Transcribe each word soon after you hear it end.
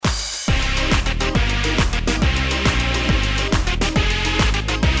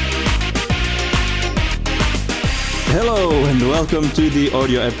welcome to the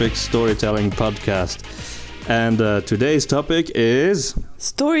Audio Epic Storytelling Podcast. And today's topic is...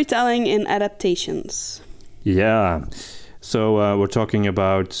 storytelling in adaptations. Yeah, so we're talking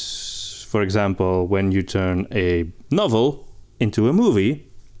about, for example, when you turn a novel into a movie.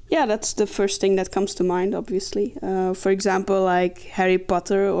 Yeah, that's the first thing that comes to mind, obviously. For example, like Harry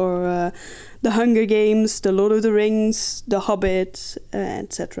Potter or The Hunger Games, The Lord of the Rings, The Hobbit,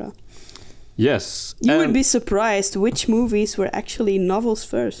 etc. Yes. You would be surprised which movies were actually novels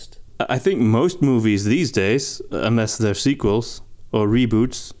first. I think most movies these days, unless they're sequels or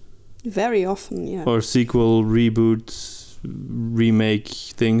reboots. Very often, yeah. Or sequel, reboot, remake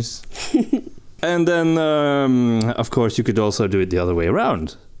things. And then, of course, you could also do it the other way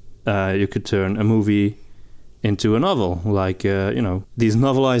around. You could turn a movie into a novel, like, these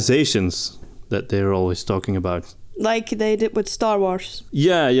novelizations that they're always talking about. Like they did with Star Wars.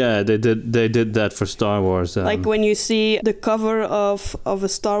 Yeah, they did that for Star Wars. Like when you see the cover of a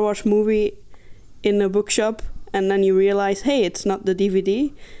Star Wars movie in a bookshop, and then you realize, hey, it's not the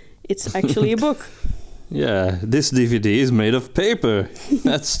DVD, it's actually a book. Yeah, this DVD is made of paper.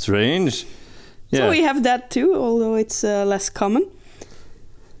 That's strange. Yeah. So we have that too, although it's less common.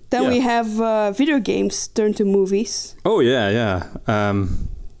 Then we have video games turned to movies. Oh, yeah.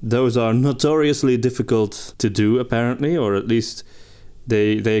 Those are notoriously difficult to do, apparently, or at least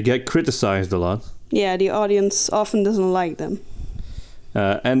they get criticized a lot. Yeah, the audience often doesn't like them.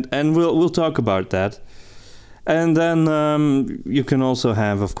 And we'll talk about that. And then you can also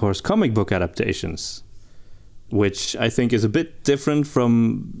have, of course, comic book adaptations, which I think is a bit different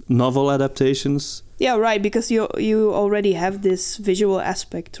from novel adaptations. Yeah, right, because you already have this visual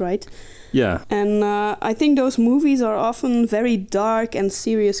aspect, right? Yeah. And I think those movies are often very dark and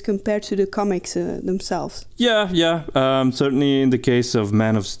serious compared to the comics themselves. Yeah. Certainly in the case of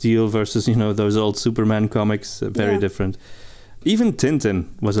Man of Steel versus, those old Superman comics, very different. Even Tintin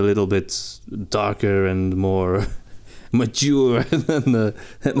was a little bit darker and more mature than the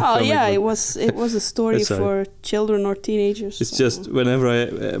comic book. It was a story for children or teenagers. It's just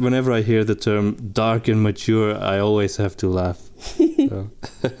whenever I hear the term dark and mature, I always have to laugh.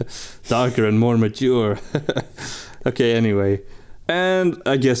 Darker and more mature. Okay, anyway. And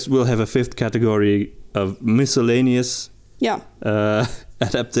I guess we'll have a fifth category of miscellaneous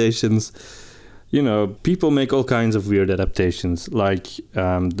adaptations. People make all kinds of weird adaptations, like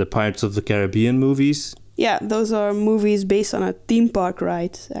the Pirates of the Caribbean movies. Yeah, those are movies based on a theme park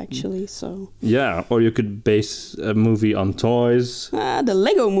ride, actually. So. Yeah, or you could base a movie on toys. The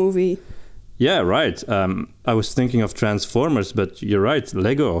Lego movie. Yeah, right. I was thinking of Transformers, but you're right,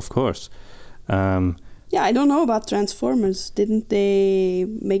 Lego, of course. I don't know about Transformers. Didn't they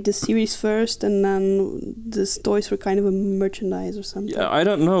make the series first and then the toys were kind of a merchandise or something? Yeah, I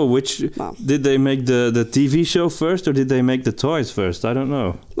don't know. Did they make the TV show first or did they make the toys first? I don't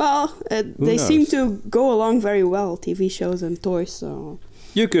know. Well, they seem to go along very well, TV shows and toys. So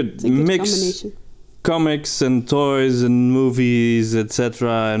you could mix comics and toys and movies,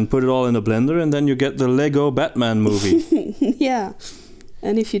 etc., and put it all in a blender, and then you get the Lego Batman movie. Yeah.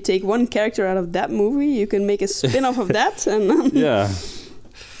 And if you take one character out of that movie, you can make a spin-off of that. And yeah.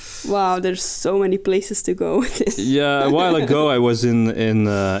 Wow, there's so many places to go with this. Yeah, a while ago I was in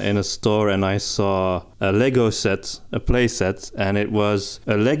a store and I saw a Lego set, a play set, and it was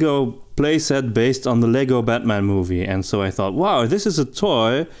a Lego play set based on the Lego Batman movie. And so I thought, wow, this is a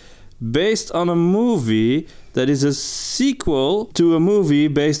toy based on a movie that is a sequel to a movie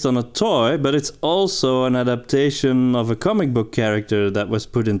based on a toy, but it's also an adaptation of a comic book character that was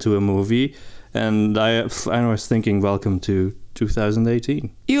put into a movie. And I was thinking, welcome to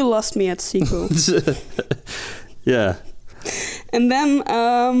 2018. You lost me at sequel. Yeah. And then,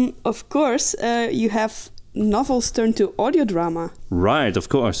 of course, you have novels turned to audio drama. Right, of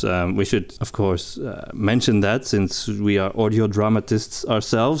course. We should, of course, mention that since we are audio dramatists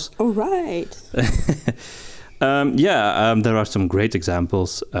ourselves. Oh, right. There are some great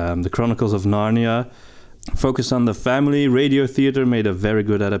examples. The Chronicles of Narnia focus on the family. Radio Theatre made a very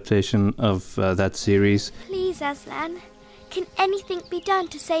good adaptation of that series. Please, Aslan, can anything be done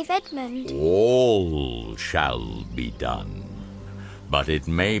to save Edmund? All shall be done, but it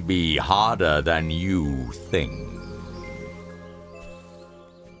may be harder than you think.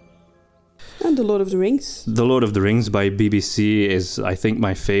 And The Lord of the Rings. The Lord of the Rings by BBC is, I think,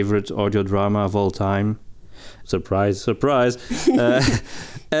 my favorite audio drama of all time. Surprise, surprise.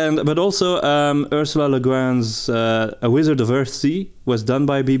 But also Ursula Le Guin's A Wizard of Earthsea was done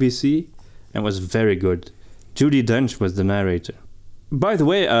by BBC and was very good. Judi Dench was the narrator. By the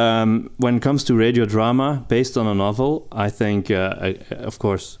way, when it comes to radio drama based on a novel, I think, of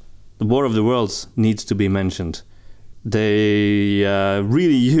course, The War of the Worlds needs to be mentioned. they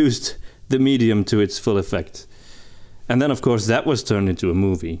really used the medium to its full effect. And then, of course, that was turned into a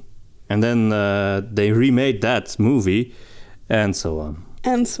movie. And then they remade that movie, and so on.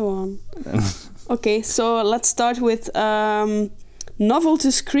 And so on. Okay, so let's start with novel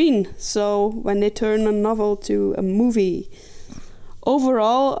to screen. So when they turn a novel to a movie.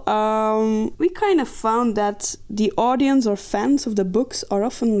 Overall, we kind of found that the audience or fans of the books are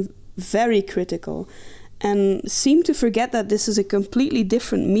often very critical and seem to forget that this is a completely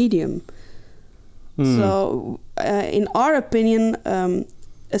different medium. So, in our opinion,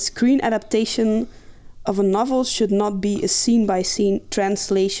 a screen adaptation of a novel should not be a scene-by-scene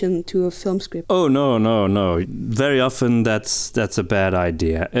translation to a film script. Oh, no. Very often that's a bad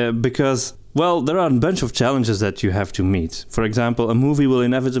idea. Because, well, there are a bunch of challenges that you have to meet. For example, a movie will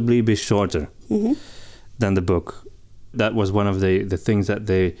inevitably be shorter than the book. That was one of the things that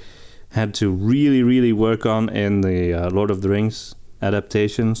they had to really, really work on in the Lord of the Rings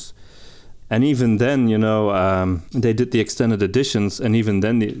adaptations. And even then, they did the extended editions, and even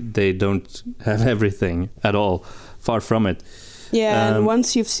then they don't have everything at all. Far from it. Yeah, and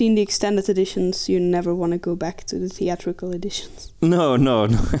once you've seen the extended editions, you never want to go back to the theatrical editions. No.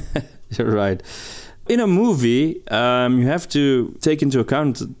 You're right. In a movie, you have to take into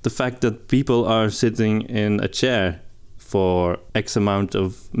account the fact that people are sitting in a chair for X amount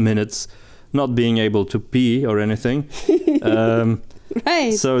of minutes, not being able to pee or anything.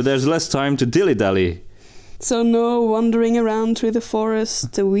 Right. So there's less time to dilly-dally. So no wandering around through the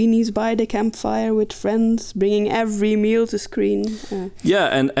forest, the weenies by the campfire with friends, bringing every meal to screen. Yeah,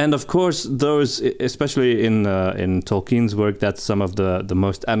 and of course those, especially in Tolkien's work, that's some of the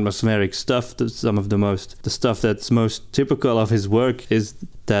most atmospheric stuff. The stuff that's most typical of his work is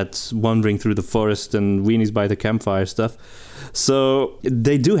that wandering through the forest and weenies by the campfire stuff. So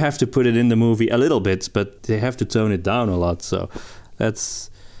they do have to put it in the movie a little bit, but they have to tone it down a lot. So that's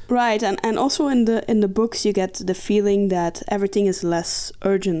right, and also in the books you get the feeling that everything is less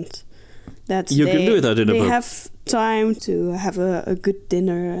urgent. That you can do that in a book. They have time to have a good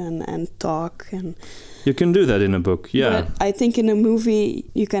dinner and talk, and you can do that in a book. Yeah, but I think in a movie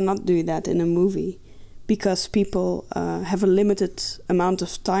you cannot do that in a movie because people have a limited amount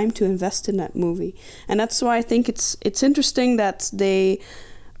of time to invest in that movie, and that's why I think it's interesting that they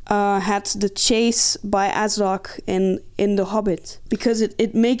had the chase by Azog in The Hobbit, because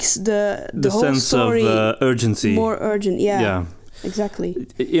it makes the whole sense story of urgency more urgent. Yeah, exactly.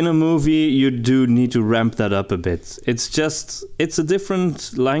 In a movie, you do need to ramp that up a bit. It's a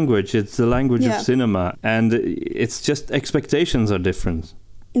different language. It's the language of cinema, and it's just expectations are different.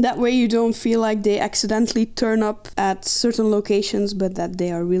 That way you don't feel like they accidentally turn up at certain locations, but that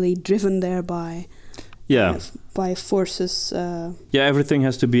they are really driven there by forces. Everything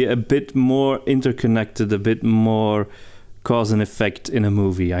has to be a bit more interconnected, a bit more cause and effect in a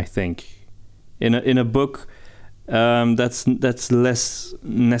movie, I think. In a book, that's less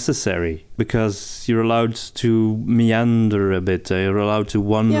necessary, because you're allowed to meander a bit, you're allowed to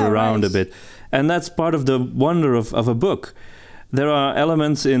wander around a bit. And that's part of the wonder of a book. There are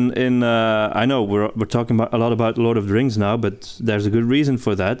elements in I know we're talking a lot about Lord of the Rings now, but there's a good reason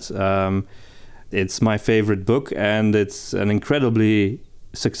for that. It's my favorite book, and it's an incredibly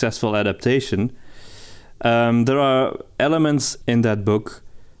successful adaptation. There are elements in that book,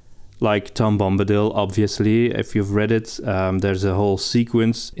 like Tom Bombadil, obviously, if you've read it. There's a whole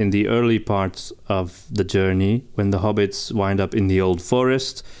sequence in the early parts of the journey when the hobbits wind up in the old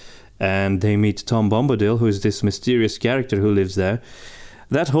forest, and they meet Tom Bombadil, who is this mysterious character who lives there.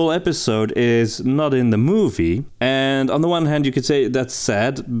 That whole episode is not in the movie, and on the one hand you could say that's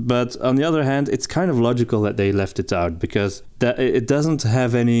sad, but on the other hand it's kind of logical that they left it out, because it doesn't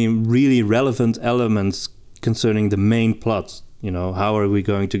have any really relevant elements concerning the main plot. How are we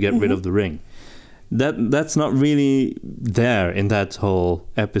going to get rid of the ring? That's not really there in that whole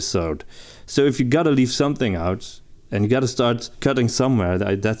episode. So if you gotta leave something out, and you gotta start cutting somewhere,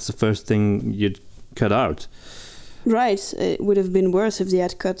 that's the first thing you'd cut out. Right. It would have been worse if they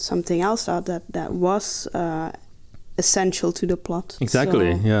had cut something else out that was essential to the plot.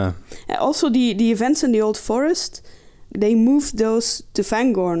 Exactly, yeah. Also, the events in the Old Forest, they moved those to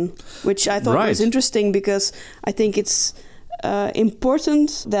Fangorn, which I thought was interesting, because I think it's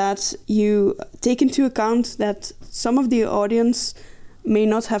important that you take into account that some of the audience may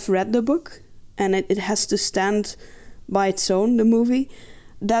not have read the book, and it has to stand by its own, the movie,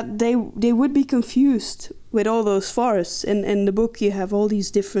 that they would be confused with all those forests. In the book you have all these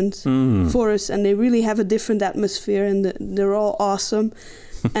different forests, and they really have a different atmosphere, and they're all awesome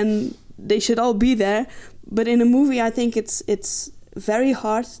and they should all be there. But in a movie I think it's very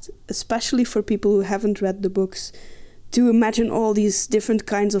hard, especially for people who haven't read the books, to imagine all these different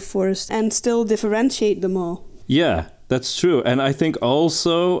kinds of forests and still differentiate them all. Yeah, that's true. And I think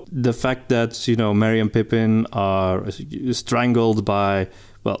also the fact that, Merry and Pippin are strangled by,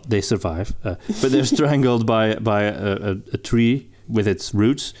 well, they survive, but they're strangled by a tree with its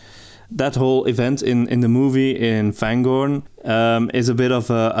roots. That whole event in the movie in Fangorn is a bit of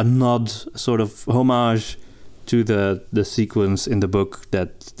a nod, sort of homage to the sequence in the book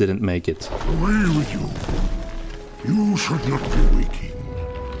that didn't make it. Away with you. You should not be waking.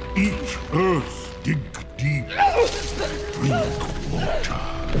 Eat earth, dig deep, drink water,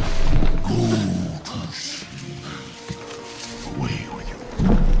 go to sleep. Away with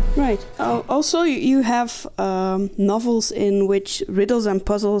you. Right. Also, you have novels in which riddles and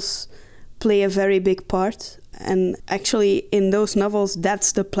puzzles play a very big part. And actually, in those novels,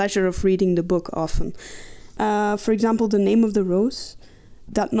 that's the pleasure of reading the book often. For example, The Name of the Rose.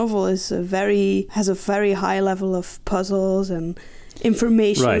 That novel has a very high level of puzzles and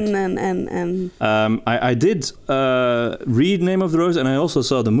information. Right. And I did read Name of the Rose, and I also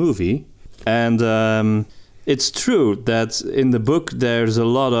saw the movie. And it's true that in the book there's a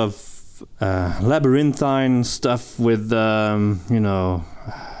lot of labyrinthine stuff with,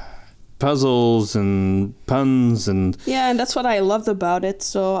 puzzles and puns and... Yeah, and that's what I loved about it.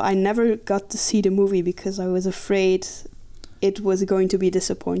 So I never got to see the movie because I was afraid it was going to be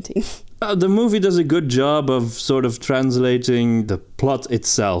disappointing. The movie does a good job of sort of translating the plot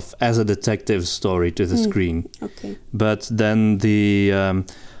itself as a detective story to the screen. Okay. But then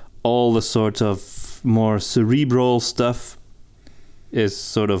all the sort of more cerebral stuff is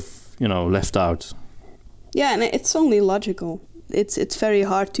sort of, left out. Yeah, and it's only logical. It's very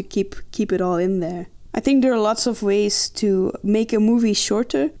hard to keep it all in there. I think there are lots of ways to make a movie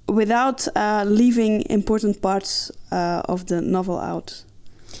shorter without leaving important parts of the novel out.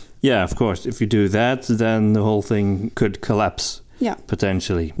 Yeah, of course. If you do that, then the whole thing could collapse. Yeah.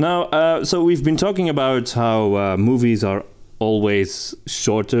 Potentially. Now, so we've been talking about how movies are always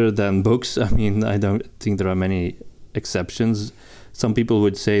shorter than books. I mean, I don't think there are many exceptions. Some people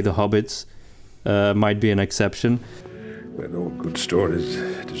would say The Hobbit might be an exception. When all good stories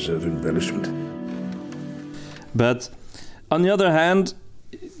deserve embellishment. But on the other hand,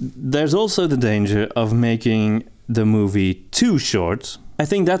 there's also the danger of making the movie too short. I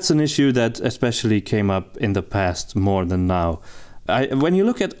think that's an issue that especially came up in the past more than now. When you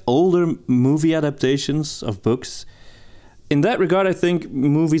look at older movie adaptations of books, in that regard, I think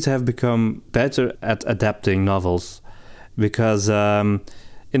movies have become better at adapting novels. Because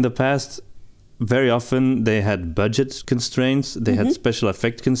in the past, very often they had budget constraints, they had special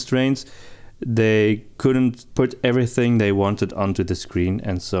effect constraints. They couldn't put everything they wanted onto the screen.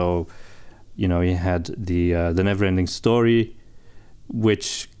 And so, you had the Neverending Story,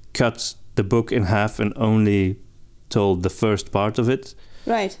 which cut the book in half and only told the first part of it.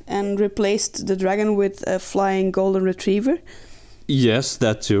 Right, and replaced the dragon with a flying golden retriever. Yes,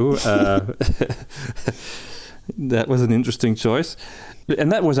 that too. That was an interesting choice.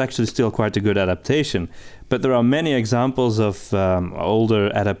 And that was actually still quite a good adaptation. But there are many examples of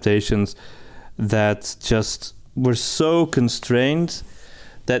older adaptations that just were so constrained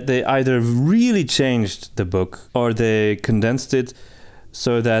that they either really changed the book or they condensed it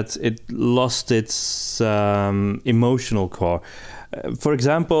so that it lost its emotional core. For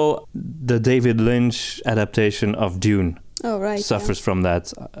example, the David Lynch adaptation of Dune suffers from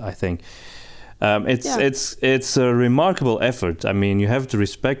that, I think. It's a remarkable effort. I mean, you have to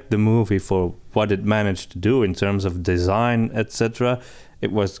respect the movie for what it managed to do in terms of design, etc.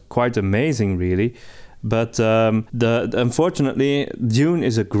 It was quite amazing, really. But unfortunately, Dune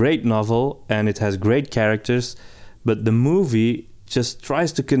is a great novel and it has great characters. But the movie just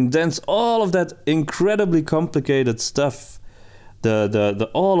tries to condense all of that incredibly complicated stuff, the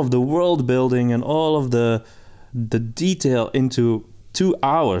all of the world building and all of the detail into 2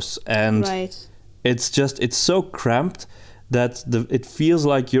 hours, and it's so cramped that it feels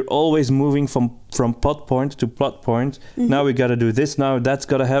like you're always moving from plot point to plot point. Now we got to do this, now that's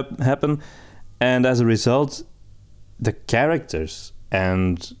got to happen, and as a result, the characters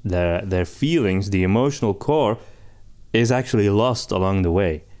and their feelings, the emotional core, is actually lost along the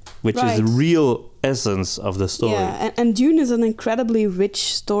way, which is the real essence of the story. Yeah, and Dune is an incredibly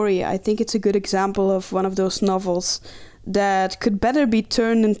rich story. I think it's a good example of one of those novels that could better be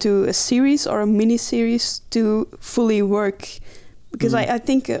turned into a series or a mini-series to fully work. Because I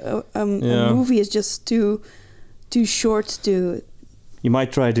think a movie is just too short to... You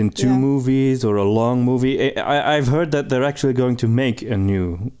might try it in 2 movies or a long movie. I've heard that they're actually going to make a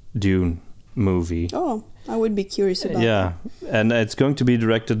new Dune movie. Oh, I would be curious about that. Yeah, and it's going to be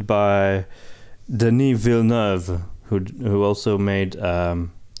directed by Denis Villeneuve, who also made the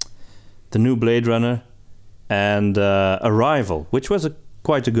new Blade Runner and Arrival, which was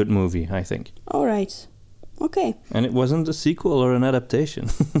quite a good movie, I think. All right. Okay. And it wasn't a sequel or an adaptation.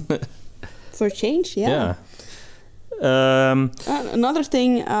 For change, yeah. Another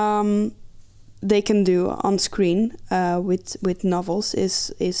thing they can do on screen with novels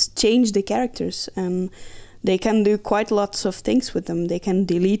is change the characters, and they can do quite lots of things with them. They can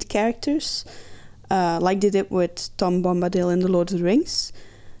delete characters, like they did with Tom Bombadil in The Lord of the Rings,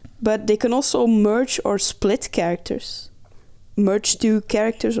 but they can also merge or split characters. Merge two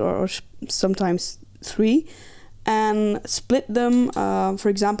characters or sometimes three, and split them. For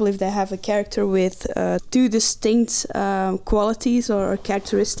example, if they have a character with two distinct qualities or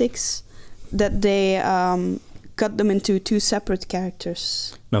characteristics, that they cut them into two separate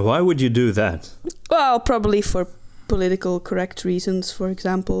characters. Now, why would you do that? Well, probably for political correct reasons. For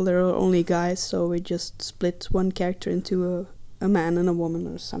example, there are only guys, so we just split one character into a man and a woman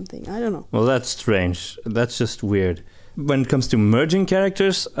or something. I don't know. Well, that's strange. That's just weird. When it comes to merging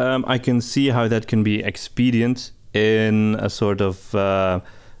characters, I can see how that can be expedient in a sort of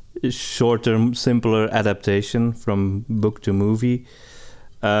shorter, simpler adaptation from book to movie.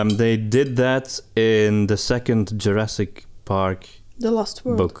 They did that in the second Jurassic Park The Lost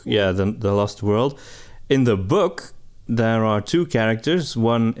World book. Yeah, the Lost World. In the book, there are two characters.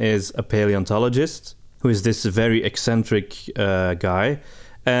 One is a paleontologist, who is this very eccentric guy.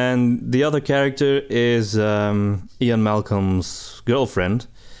 And the other character is Ian Malcolm's girlfriend.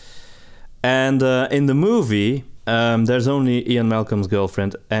 And in the movie, there's only Ian Malcolm's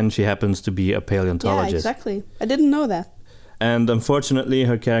girlfriend, and she happens to be a paleontologist. Yeah, exactly. I didn't know that. And unfortunately,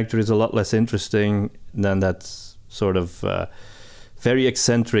 her character is a lot less interesting than that sort of very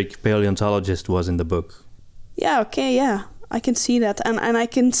eccentric paleontologist was in the book. Yeah, okay, yeah. I can see that. And I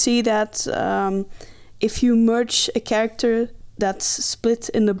can see that if you merge a character that's split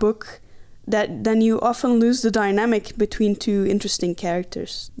in the book, that then you often lose the dynamic between two interesting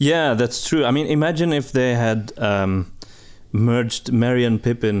characters. Yeah, that's true. I mean, imagine if they had merged Merry and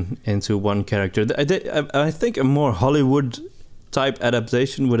Pippin into one character. I think a more Hollywood-type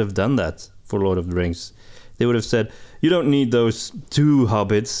adaptation would have done that for Lord of the Rings. They would have said, you don't need those two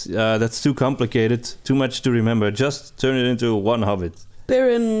hobbits. That's too complicated, too much to remember. Just turn it into one hobbit.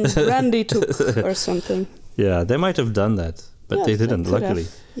 Pippin, Randy took or something. Yeah, they might have done that. But they didn't, luckily.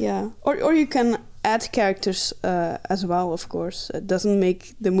 Yeah. Or you can add characters as well, of course. It doesn't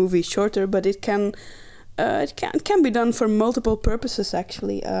make the movie shorter, but it can be done for multiple purposes,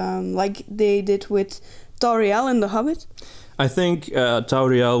 actually. Like they did with Tauriel in The Hobbit. I think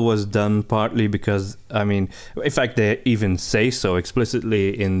Tauriel was done partly because, I mean, in fact, they even say so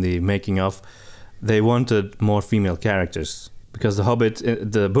explicitly in the making of. They wanted more female characters. Because The Hobbit,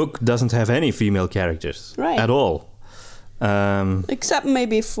 the book, doesn't have any female characters at all. Except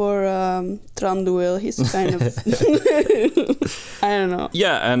maybe for Thranduil, he's kind of I don't know.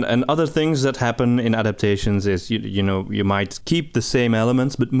 Yeah, and other things that happen in adaptations is you might keep the same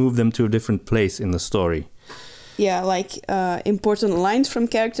elements but move them to a different place in the story. Yeah, like important lines from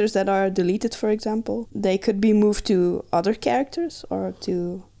characters that are deleted, for example. They could be moved to other characters or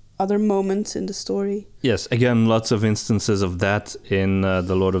to other moments in the story. Yes, again, lots of instances of that in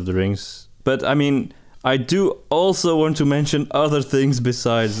The Lord of the Rings. But I mean, I do also want to mention other things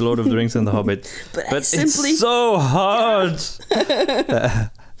besides Lord of the Rings and The Hobbit. but it's so hard.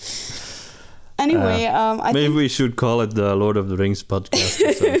 Anyway, I think we should call it the Lord of the Rings podcast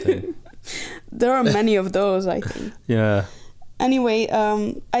or something. There are many of those, I think. Yeah. Anyway,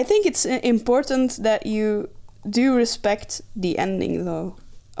 I think it's important that you do respect the ending, though,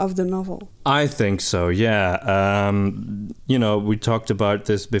 of the novel. I think so, yeah. We talked about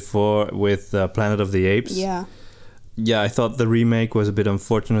this before with Planet of the Apes. Yeah. Yeah, I thought the remake was a bit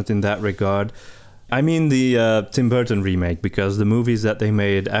unfortunate in that regard. I mean the Tim Burton remake, because the movies that they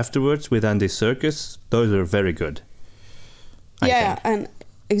made afterwards with Andy Serkis, those are very good. Yeah, and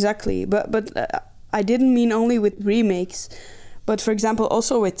exactly. But I didn't mean only with remakes, but for example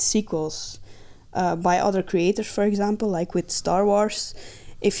also with sequels by other creators, for example, like with Star Wars.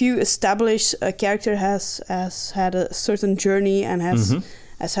 If you establish a character has had a certain journey and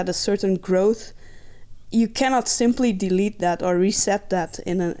has had a certain growth, you cannot simply delete that or reset that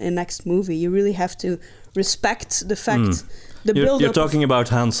in a next movie. You really have to respect the fact. You're talking about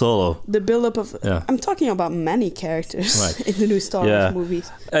Han Solo. The build-up of... Yeah. I'm talking about many characters in the new Star Wars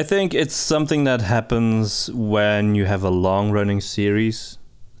movies. I think it's something that happens when you have a long-running series.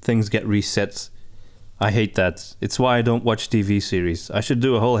 Things get reset. I hate that. It's why I don't watch TV series. I should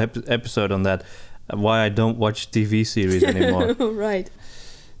do a whole episode on that. Why I don't watch TV series anymore. Right.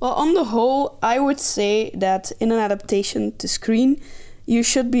 Well, on the whole, I would say that in an adaptation to screen, you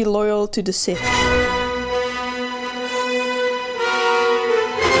should be loyal to the Sith.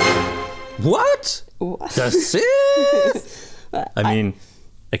 What? The Sith? I mean,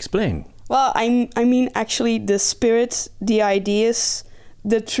 explain. Well, I mean actually the spirit, the ideas,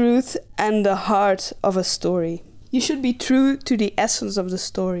 the truth, and the heart of a story. You should be true to the essence of the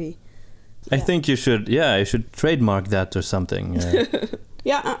story. I think you should trademark that or something.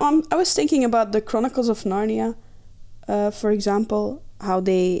 Yeah, I was thinking about the Chronicles of Narnia, for example, how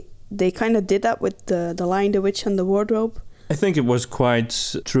they kind of did that with the Lion, the Witch, and the Wardrobe. I think it was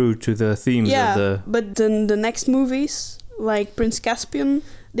quite true to the themes of the... Yeah, but then the next movies, like Prince Caspian,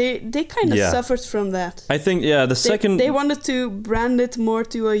 they kind of suffered from that. I think, second... They wanted to brand it more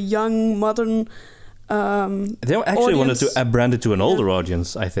to a young, modern They actually audience. wanted to brand it to an older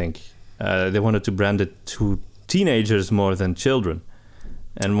audience, I think. They wanted to brand it to teenagers more than children.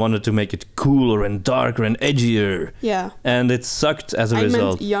 And wanted to make it cooler and darker and edgier. Yeah. And it sucked as a result. I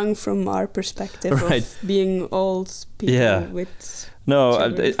meant young from our perspective of being old people with... No,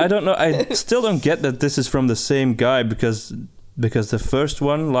 I don't know. I still don't get that this is from the same guy because the first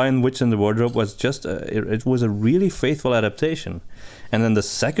one, Lion, Witch, and the Wardrobe, was just... it was a really faithful adaptation. And then the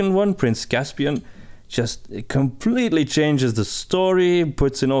second one, Prince Caspian, it completely changes the story,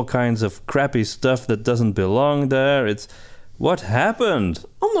 puts in all kinds of crappy stuff that doesn't belong there. It's... What happened?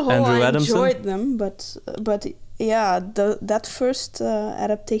 On the whole, Andrew I Adamson? enjoyed them, but yeah, that first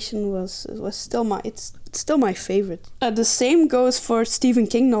adaptation was still my favorite. The same goes for Stephen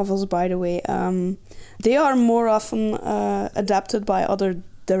King novels, by the way. They are more often adapted by other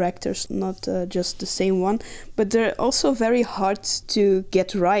directors, not just the same one, but they're also very hard to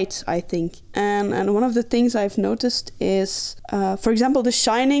get right, I think. And one of the things I've noticed is, for example, The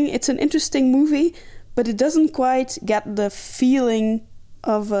Shining. It's an interesting movie, but it doesn't quite get the feeling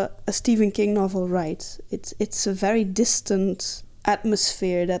of a Stephen King novel right. It's a very distant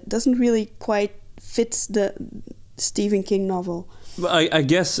atmosphere that doesn't really quite fit the Stephen King novel. Well, I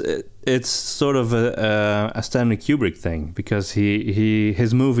guess it's sort of a Stanley Kubrick thing, because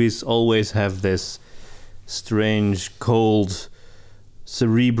his movies always have this strange, cold,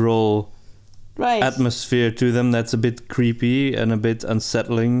 cerebral atmosphere to them that's a bit creepy and a bit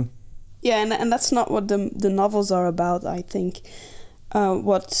unsettling. Yeah, and that's not what the novels are about, I think.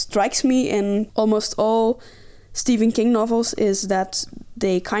 What strikes me in almost all Stephen King novels is that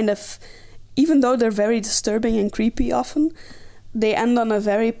they kind of, even though they're very disturbing and creepy often, they end on a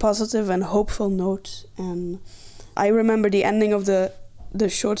very positive and hopeful note. And I remember the ending of the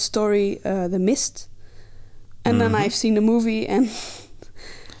short story, The Mist. And then I've seen the movie, and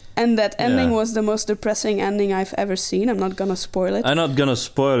that ending was the most depressing ending I've ever seen. I'm not gonna spoil it. I'm not gonna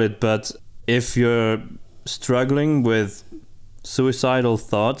spoil it, but if you're struggling with suicidal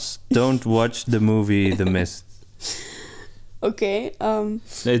thoughts, don't watch the movie The Mist. Okay.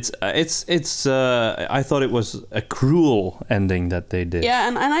 It's I thought it was a cruel ending that they did. Yeah,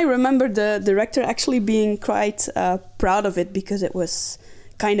 and I remember the director actually being quite proud of it because it was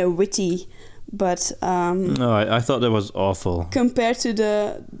kind of witty. But no, I thought that was awful. Compared to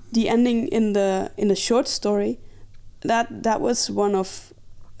the ending in the short story, that was one of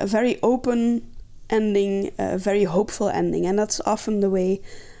a very open ending, a very hopeful ending, and that's often the way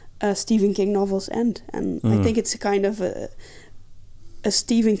Stephen King novels end. And I think it's a kind of a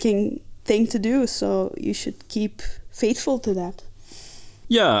Stephen King thing to do. So you should keep faithful to that.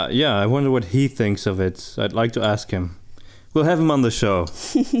 Yeah. I wonder what he thinks of it. I'd like to ask him. We'll have him on the show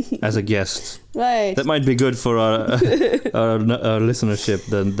as a guest. Right. That might be good for our listenership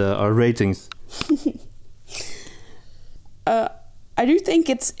and our ratings. I do think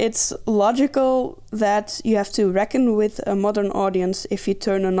it's logical that you have to reckon with a modern audience if you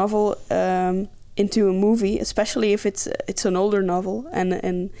turn a novel into a movie, especially if it's an older novel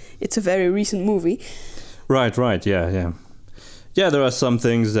and it's a very recent movie. Right. Yeah. There are some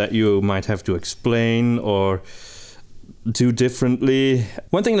things that you might have to explain or do differently.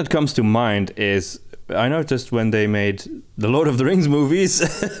 One thing that comes to mind is I noticed when they made the Lord of the Rings movies.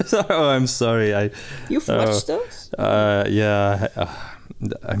 Oh, I'm sorry. You've watched those? Yeah.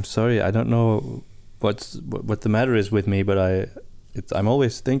 I'm sorry. I don't know what the matter is with me, but I'm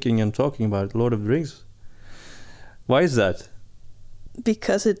always thinking and talking about Lord of the Rings. Why is that?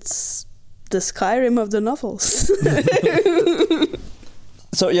 Because it's the Skyrim of the novels.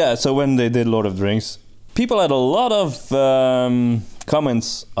 So when they did Lord of the Rings, people had a lot of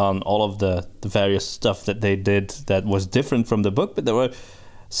comments on all of the various stuff that they did that was different from the book, but there were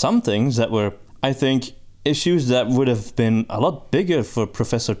some things that were, I think, issues that would have been a lot bigger for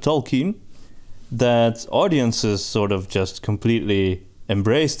Professor Tolkien that audiences sort of just completely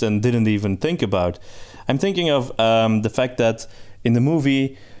embraced and didn't even think about. I'm thinking of the fact that in the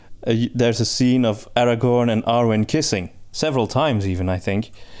movie there's a scene of Aragorn and Arwen kissing several times even, I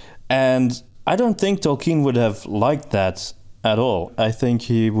think. And I don't think Tolkien would have liked that at all. I think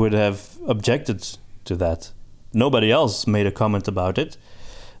he would have objected to that. Nobody else made a comment about it.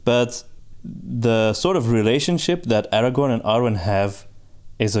 But the sort of relationship that Aragorn and Arwen have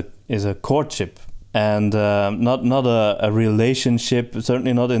is a courtship, and not a relationship,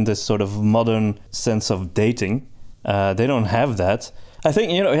 certainly not in this sort of modern sense of dating. They don't have that. I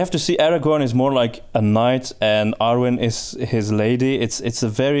think, you have to see Aragorn is more like a knight and Arwen is his lady. It's a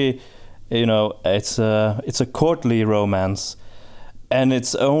very, it's a courtly romance. And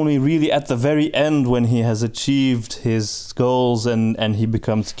it's only really at the very end when he has achieved his goals and he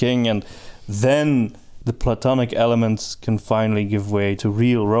becomes king, and then the platonic elements can finally give way to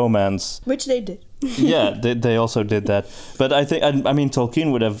real romance. Which they did. Yeah, they also did that. But I think,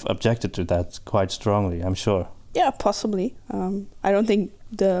 Tolkien would have objected to that quite strongly, I'm sure. Yeah, possibly. I don't think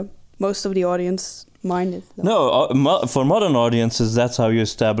most of the audience minded. Though. No, for modern audiences, that's how you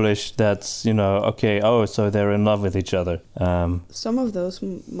establish that, so they're in love with each other. Some of those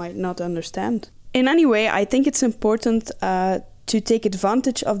might not understand. In any way, I think it's important to take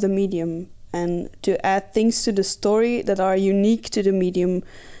advantage of the medium and to add things to the story that are unique to the medium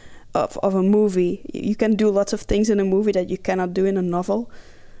of a movie. You can do lots of things in a movie that you cannot do in a novel.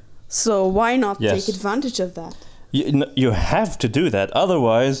 So why not take advantage of that? You have to do that.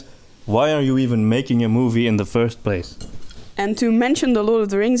 Otherwise, why are you even making a movie in the first place? And to mention The Lord of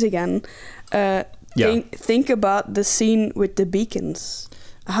the Rings again, think about the scene with the beacons.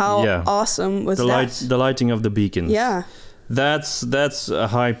 How awesome was that? The lighting of the beacons. Yeah. That's a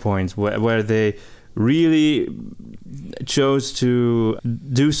high point where they really chose to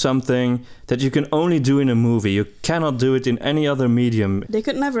do something that you can only do in a movie. You cannot do it in any other medium. They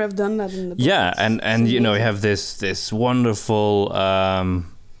could never have done that in the books. Yeah, and you have this wonderful,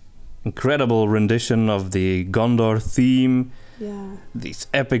 incredible rendition of the Gondor theme. Yeah. These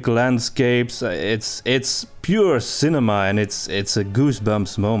epic landscapes. It's pure cinema, and it's a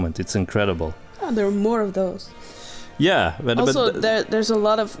goosebumps moment. It's incredible. Oh, there are more of those. Yeah, there's a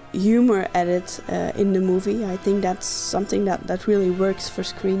lot of humor added in the movie. I think that's something that really works for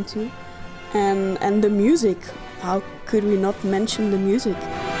screen too. And the music, how could we not mention the music?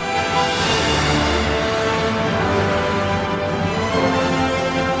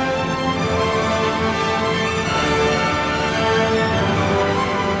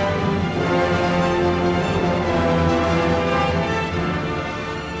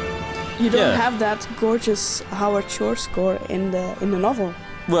 You don't have that gorgeous Howard Shore score in the novel.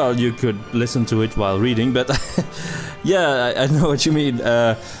 Well, you could listen to it while reading, but I know what you mean.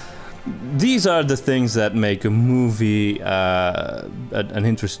 These are the things that make a movie an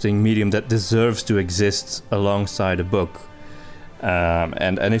interesting medium that deserves to exist alongside a book.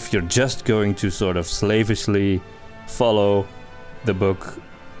 And if you're just going to sort of slavishly follow the book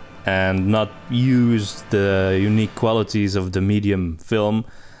and not use the unique qualities of the medium film,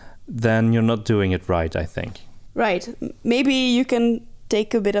 then you're not doing it right, I think. Right. Maybe you can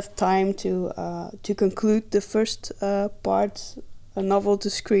take a bit of time to conclude the first part, a novel to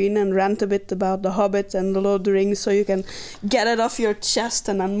screen, and rant a bit about The Hobbit and The Lord of the Rings, so you can get it off your chest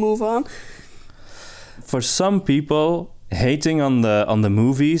and then move on. For some people, hating on the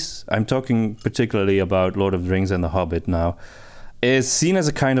movies, I'm talking particularly about Lord of the Rings and The Hobbit now, is seen as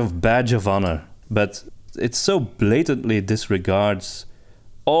a kind of badge of honor. But it so blatantly disregards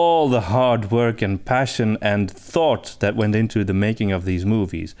all the hard work and passion and thought that went into the making of these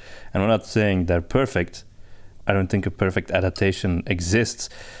movies. And I'm not saying they're perfect. I don't think a perfect adaptation exists.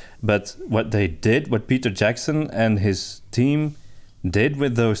 But what they did, what Peter Jackson and his team did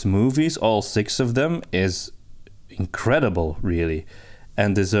with those movies, all 6 of them, is incredible, really,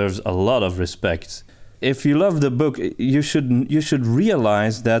 and deserves a lot of respect. If you love the book, you should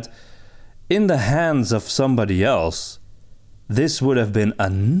realize that in the hands of somebody else, this would have been a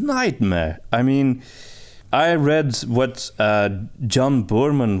nightmare. I mean, I read what John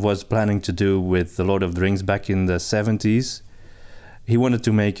Boorman was planning to do with The Lord of the Rings back in the 70s. He wanted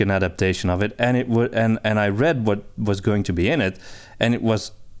to make an adaptation of it, and and I read what was going to be in it, and it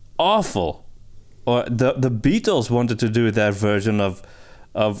was awful. Or the Beatles wanted to do their version of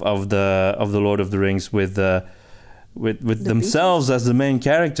the Lord of the Rings with themselves Beatles? As the main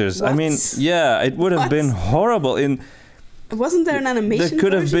characters. What? I mean, it would have been horrible. Wasn't there an animation? There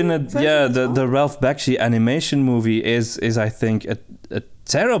could have been the Ralph Bakshi animation movie is I think a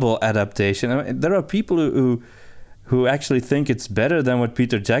terrible adaptation. I mean, there are people who actually think it's better than what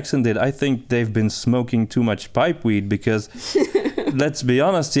Peter Jackson did. I think they've been smoking too much pipeweed, because let's be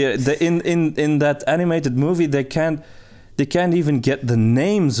honest here. In that animated movie, they can't even get the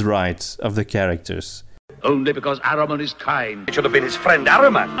names right of the characters. Only because Aruman is kind. It should have been his friend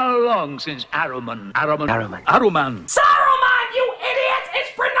Aruman. How long since Aruman? Saruman, you idiot!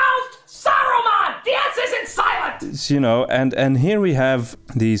 It's pronounced Saruman! The S isn't silent! You know, and here we have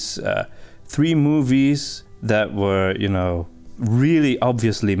these 3 movies that were, you know, really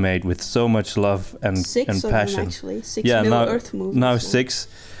obviously made with so much love and passion. 6 of them, actually. 6 Middle-earth movies. Now 6.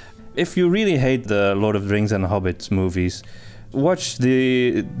 If you really hate the Lord of the Rings and Hobbit movies, watch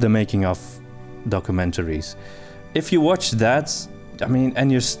the making of documentaries. If you watch that, I mean,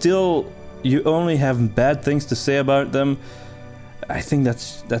 and you only have bad things to say about them, I think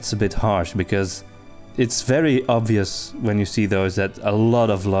that's a bit harsh, because it's very obvious when you see those that a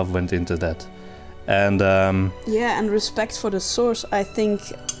lot of love went into that. And and respect for the source. I think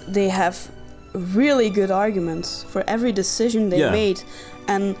they have really good arguments for every decision they made.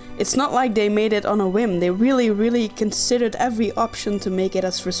 And it's not like they made it on a whim. They really, really considered every option to make it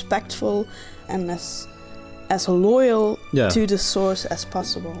as respectful and as loyal to the source as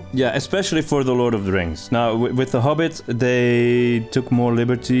possible. Yeah, especially for the Lord of the Rings. Now, with The Hobbit, they took more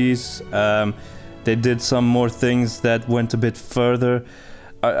liberties. They did some more things that went a bit further.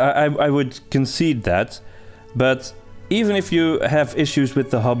 I would concede that. But even if you have issues with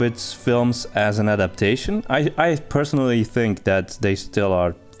the Hobbit films as an adaptation, I personally think that they still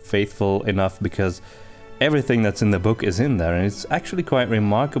are faithful enough, because everything that's in the book is in there, and it's actually quite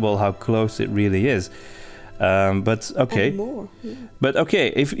remarkable how close it really is. But okay, and more, but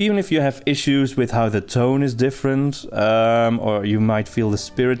okay, even if you have issues with how the tone is different, or you might feel the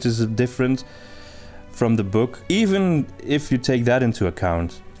spirit is different from the book, even if you take that into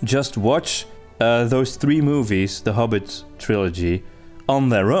account, just watch those 3 movies, the Hobbit trilogy, on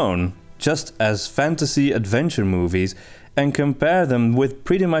their own, just as fantasy adventure movies, and compare them with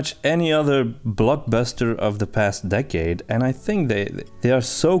pretty much any other blockbuster of the past decade, and I think they are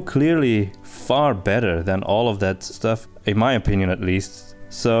so clearly far better than all of that stuff, in my opinion at least.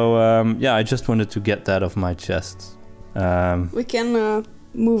 So I just wanted to get that off my chest. We can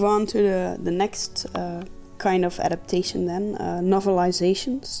move on to the next kind of adaptation then,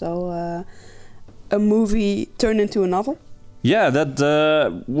 novelization. So a movie turned into a novel. Yeah,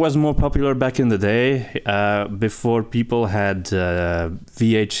 that was more popular back in the day, before people had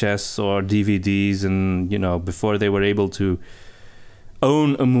VHS or DVDs, and, you know, before they were able to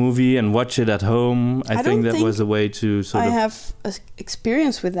own a movie and watch it at home. I think that was a way to sort of... I have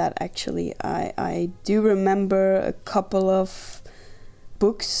experience with that, actually. I do remember a couple of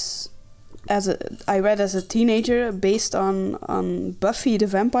books I read as a teenager based on Buffy the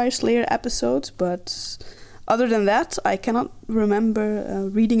Vampire Slayer episodes, but... Other than that, I cannot remember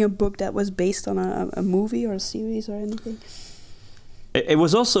reading a book that was based on a movie or a series or anything. It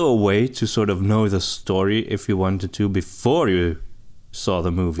was also a way to sort of know the story, if you wanted to, before you saw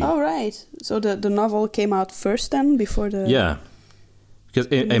the movie. Oh, right. So the novel came out first then, before the... Yeah. Because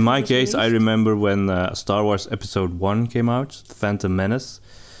in my case, I remember when Star Wars Episode 1 came out, The Phantom Menace.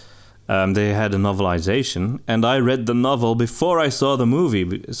 They had a novelization, and I read the novel before I saw the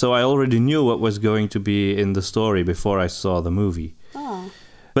movie, so I already knew what was going to be in the story before I saw the movie. Oh.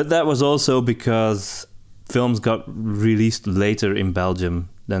 But that was also because films got released later in Belgium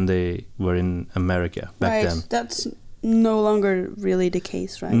than they were in America back then. That's no longer really the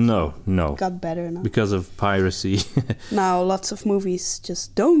case, right? No. It got better now. Because of piracy. Now lots of movies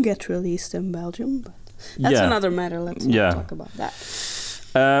just don't get released in Belgium, but that's another matter. Let's not talk about that.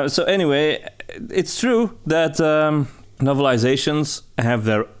 So anyway, it's true that novelizations have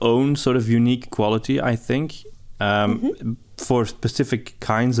their own sort of unique quality, I think, for specific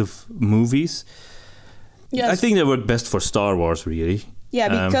kinds of movies. Yes. I think they work best for Star Wars, really.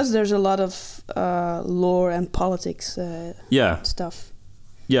 Yeah, because there's a lot of lore and politics stuff.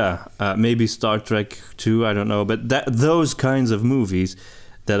 Yeah, maybe Star Trek too, I don't know. But those kinds of movies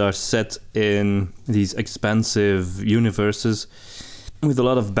that are set in these expansive universes with a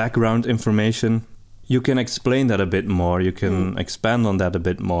lot of background information, you can explain that a bit more. You can expand on that a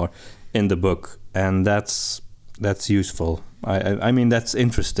bit more in the book, and that's useful. I mean, that's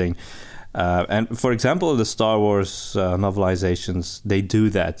interesting. And for example, the Star Wars novelizations, they do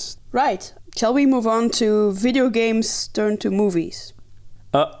that. Right. Shall we move on to video games turned to movies?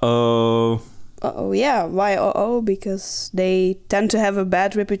 Uh-oh. Uh-oh, yeah. Why uh-oh? Because they tend to have a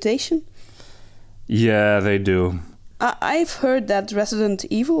bad reputation? Yeah, they do. I've heard that Resident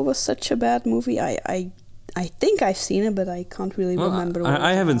Evil was such a bad movie. I think I've seen it, but I can't really remember.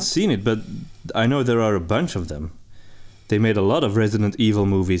 I haven't seen it, but I know there are a bunch of them. They made a lot of Resident Evil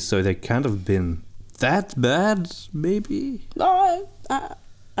movies, so they can't have been that bad, maybe? No,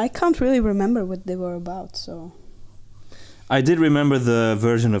 I can't really remember what they were about, so... I did remember the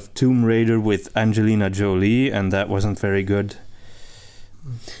version of Tomb Raider with Angelina Jolie, and that wasn't very good.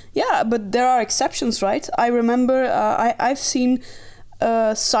 Yeah, but there are exceptions, right? I remember I've seen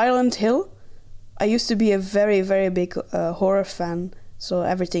Silent Hill. I used to be a very, very big horror fan, so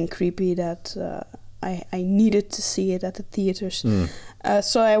everything creepy that I needed to see it at the theaters.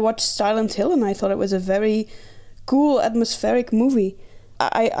 So I watched Silent Hill, and I thought it was a very cool, atmospheric movie.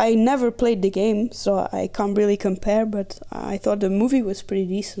 I never played the game, so I can't really compare, but I thought the movie was pretty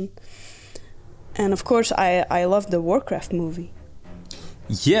decent. And of course, I loved the Warcraft movie.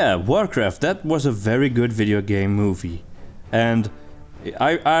 Yeah, Warcraft, that was a very good video game movie. And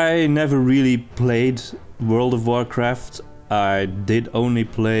I never really played World of Warcraft. I did only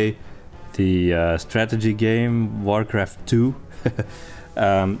play the strategy game, Warcraft 2.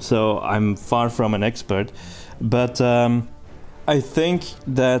 So I'm far from an expert. But I think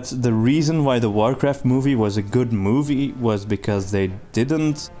that the reason why the Warcraft movie was a good movie was because they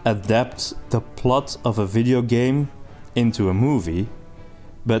didn't adapt the plot of a video game into a movie,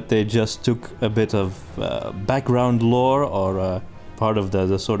 but they just took a bit of background lore or part of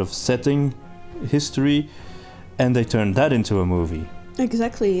the sort of setting history, and they turned that into a movie.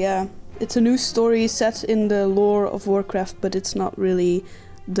 Exactly, yeah. It's a new story set in the lore of Warcraft, but it's not really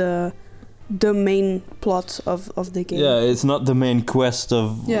the main plot of the game. Yeah, it's not the main quest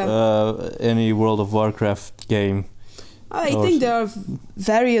of any World of Warcraft game. I think there are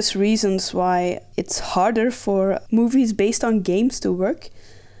various reasons why it's harder for movies based on games to work.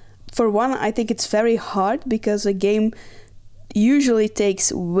 For one, I think it's very hard because a game usually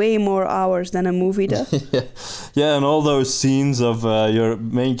takes way more hours than a movie does. Yeah, and all those scenes of your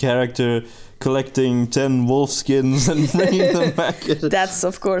main character collecting 10 wolf skins and bringing them back. That's,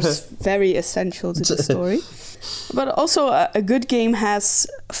 of course, very essential to the story. But also, a good game has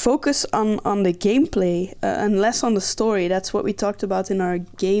focus on the gameplay and less on the story. That's what we talked about in our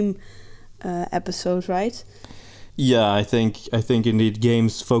game episode, right? Yeah, I think indeed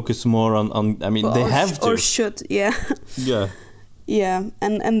games focus more on I mean, they have to. Or should, yeah. Yeah. Yeah,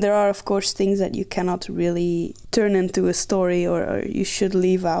 and there are, of course, things that you cannot really turn into a story or you should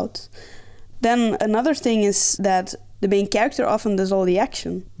leave out. Then another thing is that the main character often does all the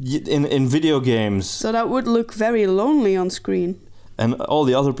action. In video games. So that would look very lonely on screen. And all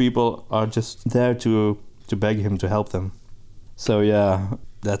the other people are just there to beg him to help them. So yeah,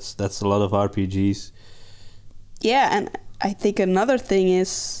 that's a lot of RPGs. Yeah, and I think another thing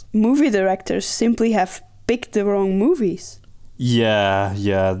is movie directors simply have picked the wrong movies. Yeah,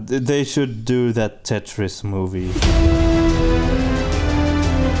 they should do that Tetris movie.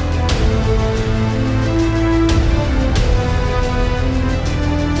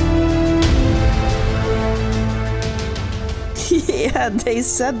 Yeah, they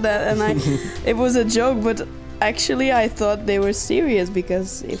said that, and it was a joke, but actually I thought they were serious,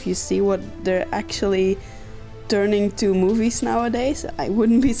 because if you see what they're actually turning to movies nowadays, I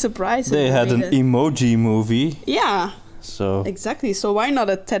wouldn't be surprised. They had an emoji movie. Yeah. So exactly. So why not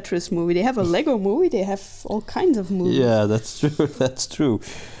a Tetris movie? They have a Lego movie. They have all kinds of movies. Yeah, that's true. That's true.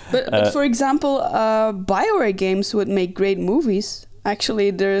 But for example, BioWare games would make great movies.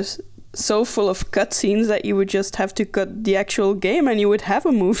 Actually, there's so full of cutscenes that you would just have to cut the actual game and you would have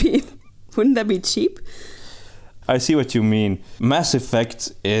a movie. Wouldn't that be cheap? I see what you mean. Mass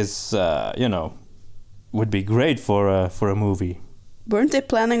Effect is, would be great for a movie. Weren't they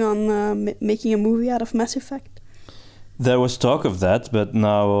planning on making a movie out of Mass Effect? There was talk of that, but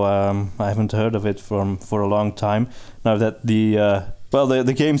now I haven't heard of it for a long time. Now that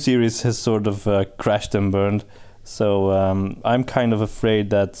the game series has sort of crashed and burned, so I'm kind of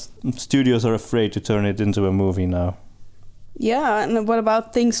afraid that studios are afraid to turn it into a movie now. Yeah, and what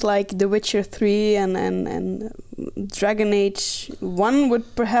about things like The Witcher 3 and Dragon Age 1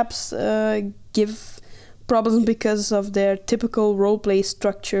 would perhaps give problems because of their typical roleplay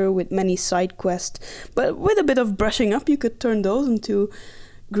structure with many side quests. But with a bit of brushing up, you could turn those into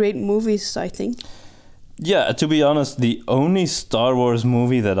great movies, I think. Yeah, to be honest, the only Star Wars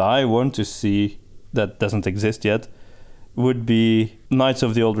movie that I want to see that doesn't exist yet would be Knights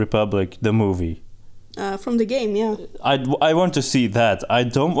of the Old Republic, the movie. From the game, yeah. I want to see that. I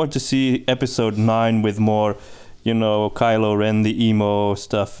don't want to see Episode 9 with more, Kylo Ren, the emo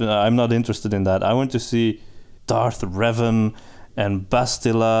stuff. I'm not interested in that. I want to see Darth Revan and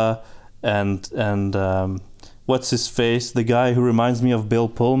Bastila and what's his face? The guy who reminds me of Bill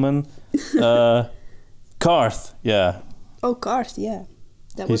Pullman. Karth, yeah. Oh, Karth, yeah.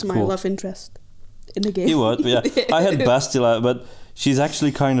 That was my love interest in the game. He was, yeah. I had Bastila, but she's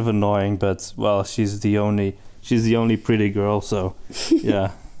actually kind of annoying, but well, she's the only pretty girl, so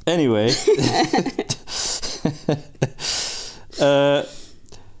yeah. Anyway.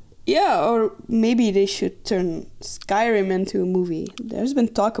 Yeah, or maybe they should turn Skyrim into a movie. There's been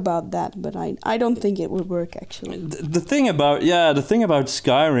talk about that, but I don't think it would work, actually. The thing about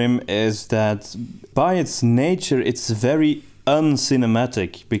Skyrim is that by its nature, it's very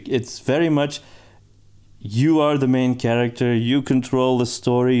uncinematic. It's very much you are the main character, you control the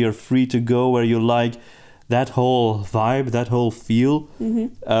story, you're free to go where you like. That whole vibe, that whole feel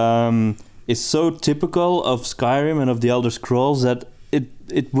is so typical of Skyrim and of the Elder Scrolls that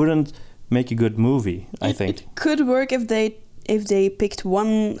it wouldn't make a good movie, I think. It could work if they picked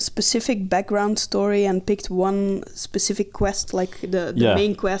one specific background story and picked one specific quest, like the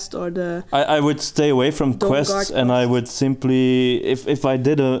main quest or the... I would stay away from quests, and I would simply... If I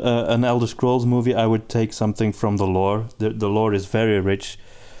did an Elder Scrolls movie, I would take something from the lore. The lore is very rich,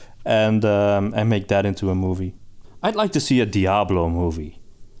 and make that into a movie. I'd like to see a Diablo movie.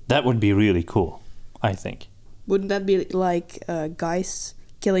 That would be really cool, I think. Wouldn't that be like guys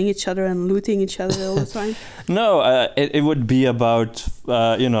killing each other and looting each other all the time? No, it would be about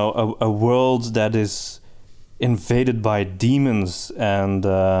a world that is invaded by demons, and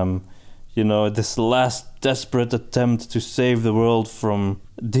this last desperate attempt to save the world from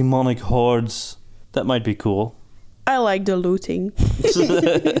demonic hordes. That might be cool. I like the looting.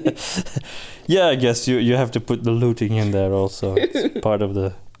 Yeah, I guess you have to put the looting in there also. It's part of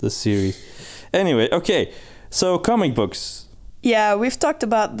the series. Anyway, okay. So comic books. Yeah, we've talked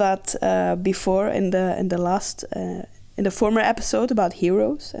about that before in the former episode about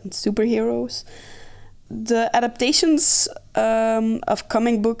heroes and superheroes. The adaptations of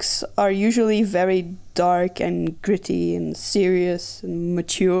comic books are usually very dark and gritty and serious and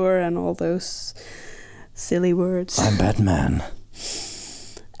mature and all those silly words. I'm Batman.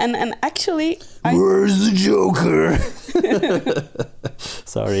 And actually... Where's the Joker?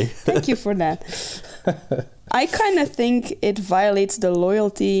 Sorry. Thank you for that. I kind of think it violates the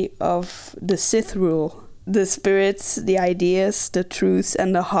loyalty of the Sith rule. The spirits, the ideas, the truths,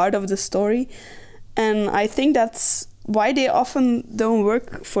 and the heart of the story. And I think that's why they often don't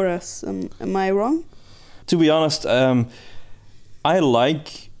work for us. Am I wrong? To be honest, I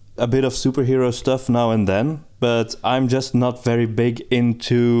like a bit of superhero stuff now and then, but I'm just not very big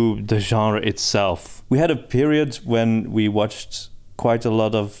into the genre itself. We had a period when we watched quite a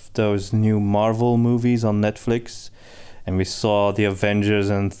lot of those new Marvel movies on Netflix, and we saw the Avengers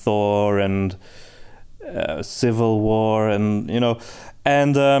and Thor and Civil War, and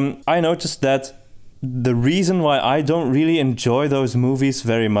I noticed that the reason why I don't really enjoy those movies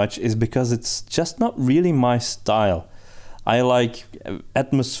very much is because it's just not really my style. I like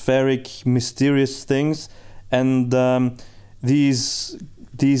atmospheric, mysterious things, and these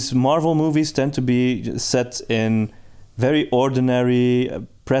Marvel movies tend to be set in very ordinary,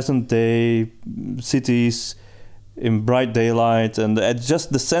 present-day cities in bright daylight, and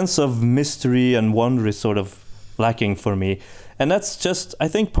just the sense of mystery and wonder is sort of lacking for me. And that's just, I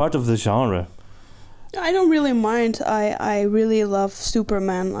think, part of the genre. I don't really mind. I really love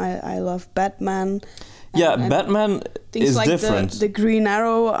Superman. I love Batman. And Batman is like different. The Green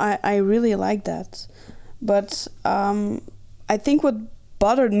Arrow, I really like that. But I think what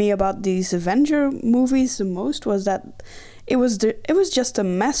bothered me about these Avenger movies the most was that it was just a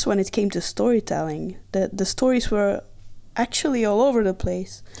mess when it came to storytelling. The stories were actually all over the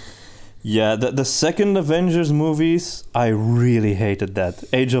place. Yeah, the second Avengers movies, I really hated that.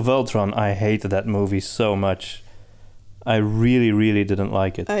 Age of Ultron, I hated that movie so much. I really, really didn't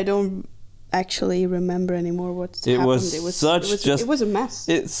like it. I don't actually remember anymore what happened. It was a mess.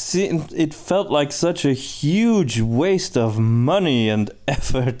 It felt like such a huge waste of money and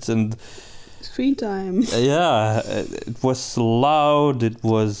effort and screen time. Yeah, it was loud, it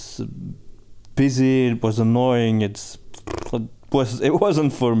was busy, it was annoying, it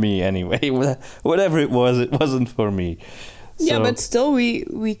wasn't for me anyway. Whatever it wasn't for me. Yeah, but still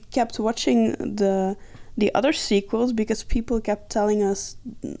we kept watching the other sequels because people kept telling us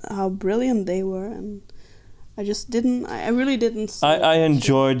how brilliant they were, and I really didn't see I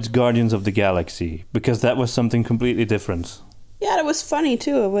enjoyed Guardians of the Galaxy because that was something completely different. Yeah, it was funny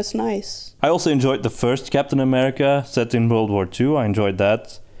too. It was nice. I also enjoyed the first Captain America set in World War II. I enjoyed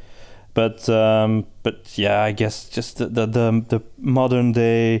that. But yeah, I guess just the modern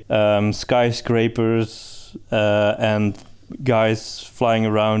day skyscrapers and guys flying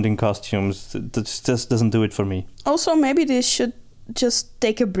around in costumes, that just doesn't do it for me. Also, maybe they should just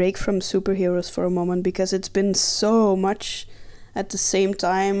take a break from superheroes for a moment because it's been so much at the same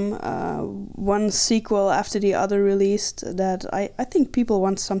time, one sequel after the other released, that I think people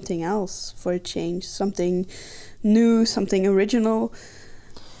want something else for a change, something new, something original.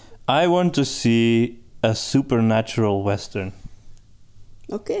 I want to see a supernatural Western.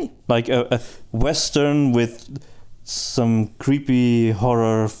 Okay. Like a Western with some creepy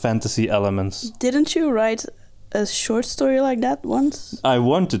horror fantasy elements. Didn't you write a short story like that once? I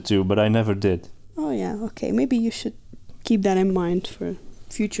wanted to, but I never did. Oh yeah, okay. Maybe you should keep that in mind for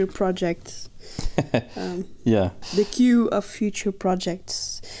future projects. Yeah. The queue of future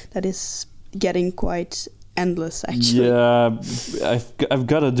projects that is getting quite endless, actually. Yeah, I've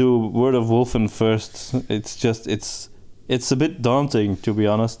got to do Word of Wolfen first. It's just it's a bit daunting, to be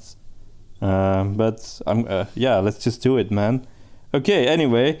honest. But let's just do it, man. Okay.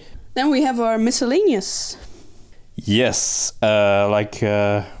 Anyway. Then we have our miscellaneous. Yes, like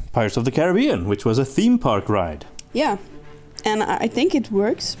Pirates of the Caribbean, which was a theme park ride. Yeah, and I think it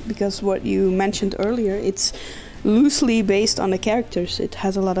works because what you mentioned earlier, it's loosely based on the characters. It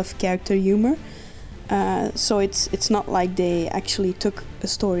has a lot of character humor. So it's not like they actually took a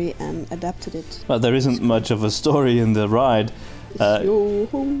story and adapted it. Well, there isn't much of a story in the ride.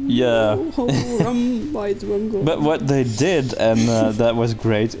 Yeah. But what they did, and that was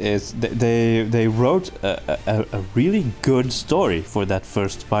great, is they wrote a really good story for that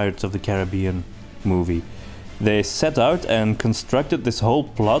first Pirates of the Caribbean movie. They set out and constructed this whole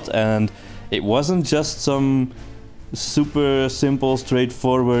plot, and it wasn't just some super simple,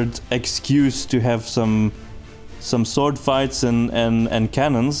 straightforward excuse to have some sword fights and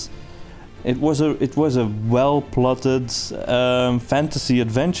cannons. It was a well plotted fantasy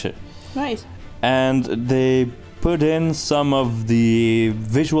adventure. Right. And they put in some of the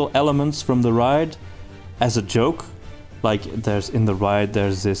visual elements from the ride as a joke. Like there's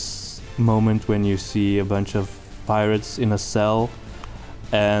this moment when you see a bunch of pirates in a cell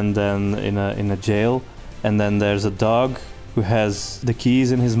and then in a jail, and then there's a dog who has the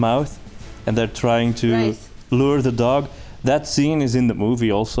keys in his mouth and they're trying to lure the dog. That scene is in the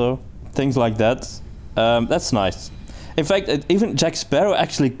movie also. Things like that. That's nice. In fact, even Jack Sparrow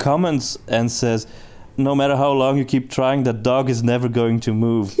actually comments and says, no matter how long you keep trying, that dog is never going to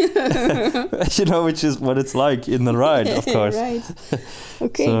move. Which is what it's like in the ride, of course. Right.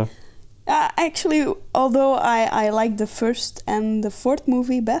 Okay. Actually, although I like the first and the fourth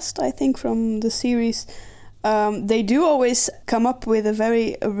movie best, I think, from the series, they do always come up with a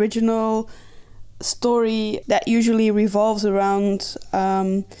very original story that usually revolves around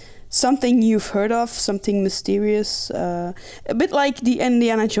something you've heard of, something mysterious. A bit like the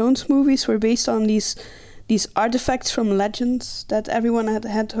Indiana Jones movies were based on these artifacts from legends that everyone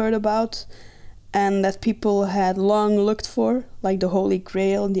had heard about and that people had long looked for, like the Holy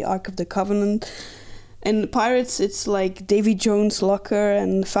Grail and the Ark of the Covenant. In Pirates, it's like Davy Jones' Locker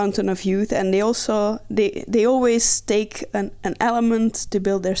and Fountain of Youth, and they always take an element to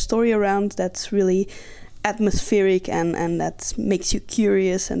build their story around that's really atmospheric and that makes you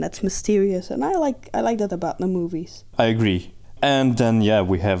curious and that's mysterious, and I like that about the movies. I agree. And then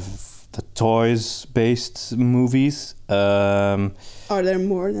we have the toys-based movies. Are there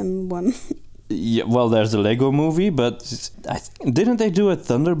more than one? Yeah, well, there's the Lego movie, but didn't they do a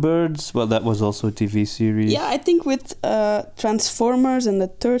Thunderbirds? Well, that was also a TV series. Yeah, I think with Transformers and the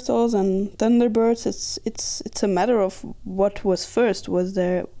Turtles and Thunderbirds, it's a matter of what was first. Were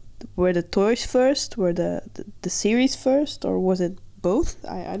the toys first? Were the series first? Or was it both?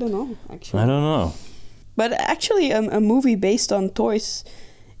 I don't know, actually. I don't know. But actually, a movie based on toys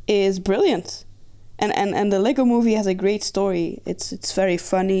is brilliant. And the Lego movie has a great story. It's very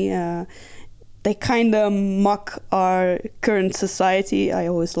funny. They kind of mock our current society. I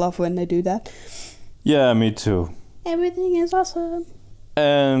always love when they do that. Yeah, me too. Everything is awesome.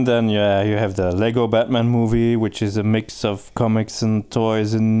 And then, you have the Lego Batman movie, which is a mix of comics and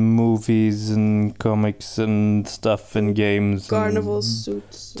toys and movies and comics and stuff and games. Carnival and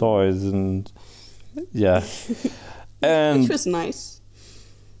suits. Toys and... Yeah. And which was nice.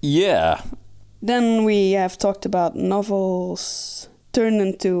 Yeah. Then we have talked about novels turned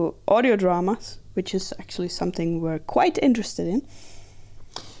into audio dramas, which is actually something we're quite interested in.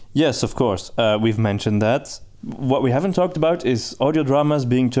 Yes, of course. We've mentioned that. What we haven't talked about is audio dramas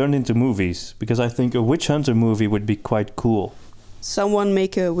being turned into movies, because I think a Witch Hunter movie would be quite cool. Someone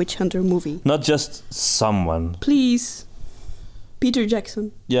make a Witch Hunter movie. Not just someone. Please. Peter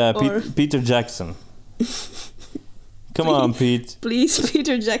Jackson. Yeah, Peter Jackson. Come on, Pete. Please,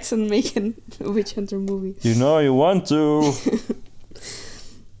 Peter Jackson, make a Witch Hunter movie. You know you want to.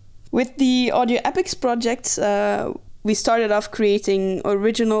 With the Audio Epics projects, we started off creating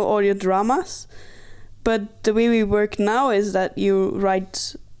original audio dramas. But the way we work now is that you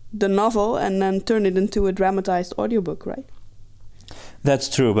write the novel and then turn it into a dramatized audiobook, right? That's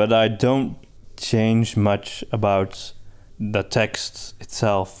true, but I don't change much about the text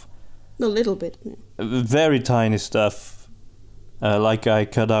itself. A little bit. Yeah. Very tiny stuff. Like I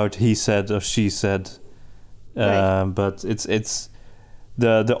cut out he said or she said. Right. But it's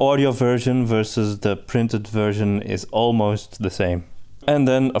the audio version versus the printed version is almost the same. And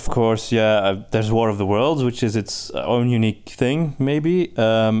then, of course, there's War of the Worlds, which is its own unique thing, maybe.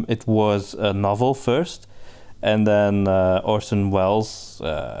 It was a novel first, and then Orson Welles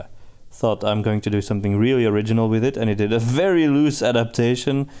thought, I'm going to do something really original with it, and he did a very loose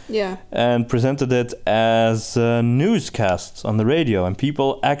adaptation and presented it as a newscast on the radio, and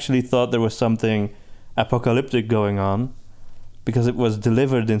people actually thought there was something apocalyptic going on because it was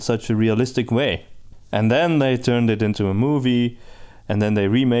delivered in such a realistic way. And then they turned it into a movie, and then they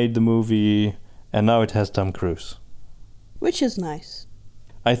remade the movie, and now it has Tom Cruise. Which is nice.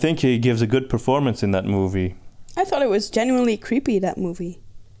 I think he gives a good performance in that movie. I thought it was genuinely creepy, that movie.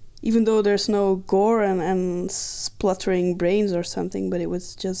 Even though there's no gore and spluttering brains or something, but it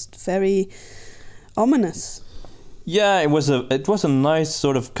was just very ominous. Yeah, it was a nice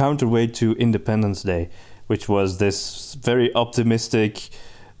sort of counterweight to Independence Day, which was this very optimistic,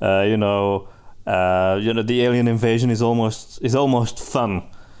 the alien invasion is almost fun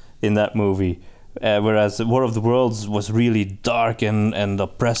in that movie, whereas War of the Worlds was really dark and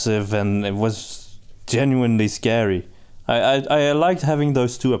oppressive, and it was genuinely scary. I liked having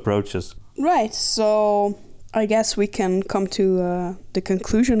those two approaches. Right, so I guess we can come to the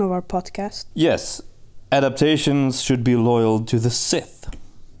conclusion of our podcast. Yes, adaptations should be loyal to the Sith.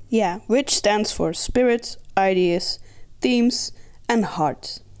 Yeah, which stands for spirit, ideas, themes, and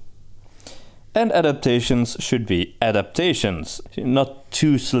heart. And adaptations should be adaptations, not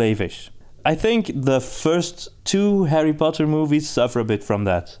too slavish. I think the first two Harry Potter movies suffer a bit from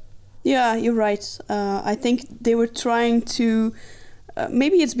that. Yeah, you're right. I think they were trying to...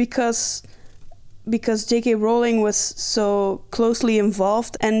 maybe it's because J.K. Rowling was so closely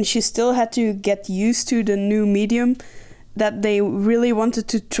involved and she still had to get used to the new medium, that they really wanted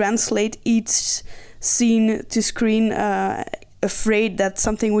to translate each scene to screen, afraid that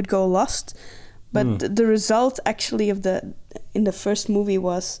something would go lost. But the result actually in the first movie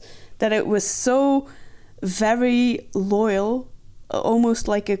was that it was so very loyal, almost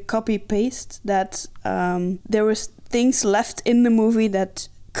like a copy-paste, that there was things left in the movie that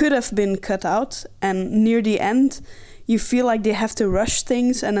could have been cut out, and near the end you feel like they have to rush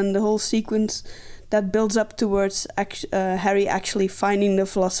things, and then the whole sequence that builds up towards Harry actually finding the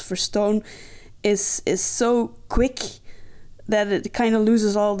Philosopher's Stone is so quick that it kind of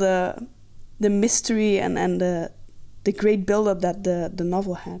loses all the mystery and the great build-up that the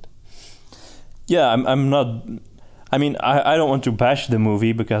novel had. Yeah, I'm not... I mean, I don't want to bash the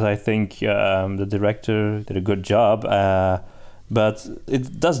movie because I think the director did a good job, but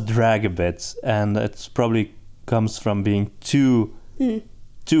it does drag a bit, and it probably comes from being too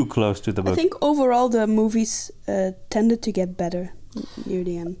close to the book. I think overall the movies tended to get better near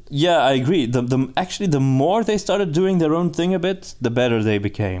the end. Yeah, I agree. Actually, the more they started doing their own thing a bit, the better they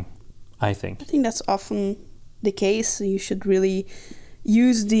became, I think. I think that's often the case. You should really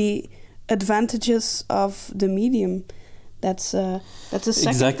use the advantages of the medium. That's a second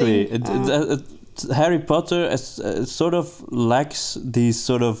exactly thing. Harry Potter sort of lacks these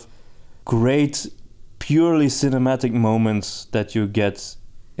sort of great purely cinematic moments that you get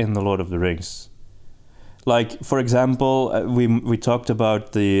in The Lord of the Rings. Like, for example, we talked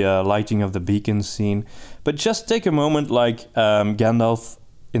about the lighting of the beacon scene, but just take a moment like Gandalf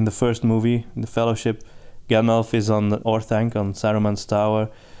in the first movie, in the Fellowship. Gandalf is on the Orthanc, on Saruman's tower.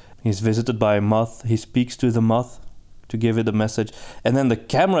 He's visited by a moth. He speaks to the moth to give it a message. And then the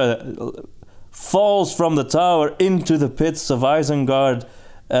camera falls from the tower into the pits of Isengard,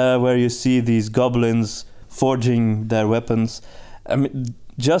 where you see these goblins forging their weapons. I mean,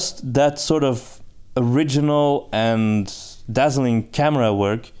 just that sort of original and dazzling camera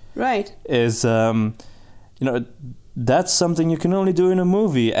work, right, is that's something you can only do in a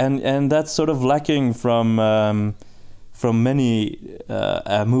movie, and that's sort of lacking from many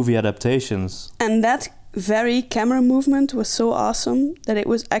movie adaptations. And that very camera movement was so awesome that it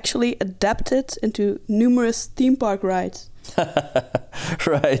was actually adapted into numerous theme park rides.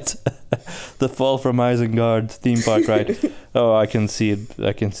 Right. The Fall from Isengard theme park ride. Oh, I can see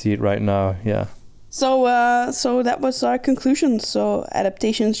it right now. Yeah. So that was our conclusion. So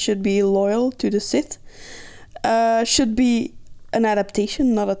adaptations should be loyal to the Sith. Should be an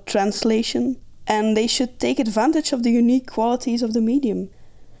adaptation, not a translation. And they should take advantage of the unique qualities of the medium.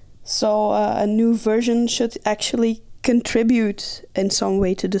 So a new version should actually contribute in some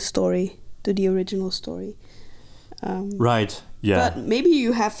way to the story, to the original story. Right, yeah. But maybe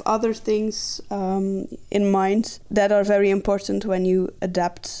you have other things in mind that are very important when you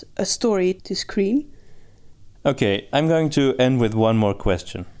adapt a story to screen. Okay, I'm going to end with one more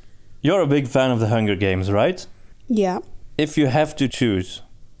question. You're a big fan of the Hunger Games, right? Yeah. If you have to choose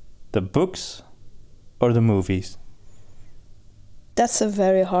the books or the movies? That's a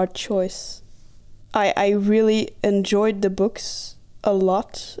very hard choice. I really enjoyed the books a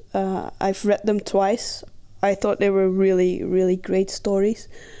lot. I've read them twice. I thought they were really, really great stories.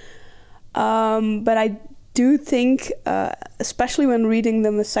 But I do think, especially when reading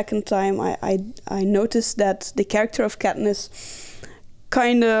them a second time, I noticed that the character of Katniss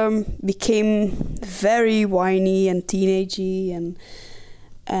kind of became very whiny and teenagey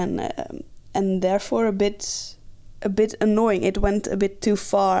and therefore a bit annoying. It went a bit too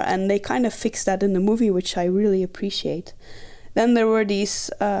far, and they kind of fixed that in the movie, which I really appreciate. Then there were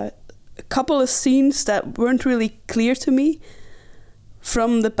these a couple of scenes that weren't really clear to me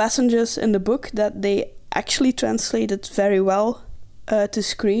from the passages in the book that they actually translated very well to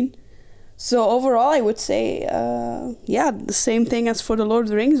screen. So overall, I would say, the same thing as for the Lord of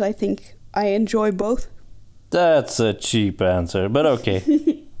the Rings. I think I enjoy both. That's a cheap answer, but okay.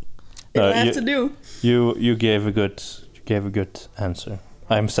 I have to do. You gave a good answer.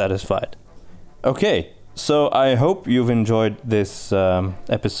 I'm satisfied. Okay, so I hope you've enjoyed this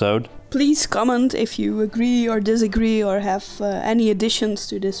episode. Please comment if you agree or disagree or have any additions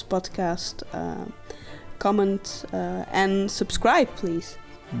to this podcast. Comment and subscribe, please.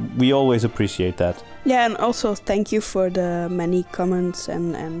 We always appreciate that. Yeah, and also thank you for the many comments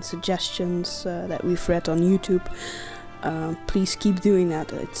and suggestions that we've read on YouTube. Please keep doing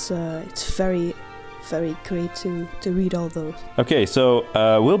that. It's very, very great to read all those. Okay, so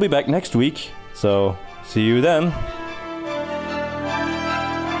we'll be back next week. So see you then.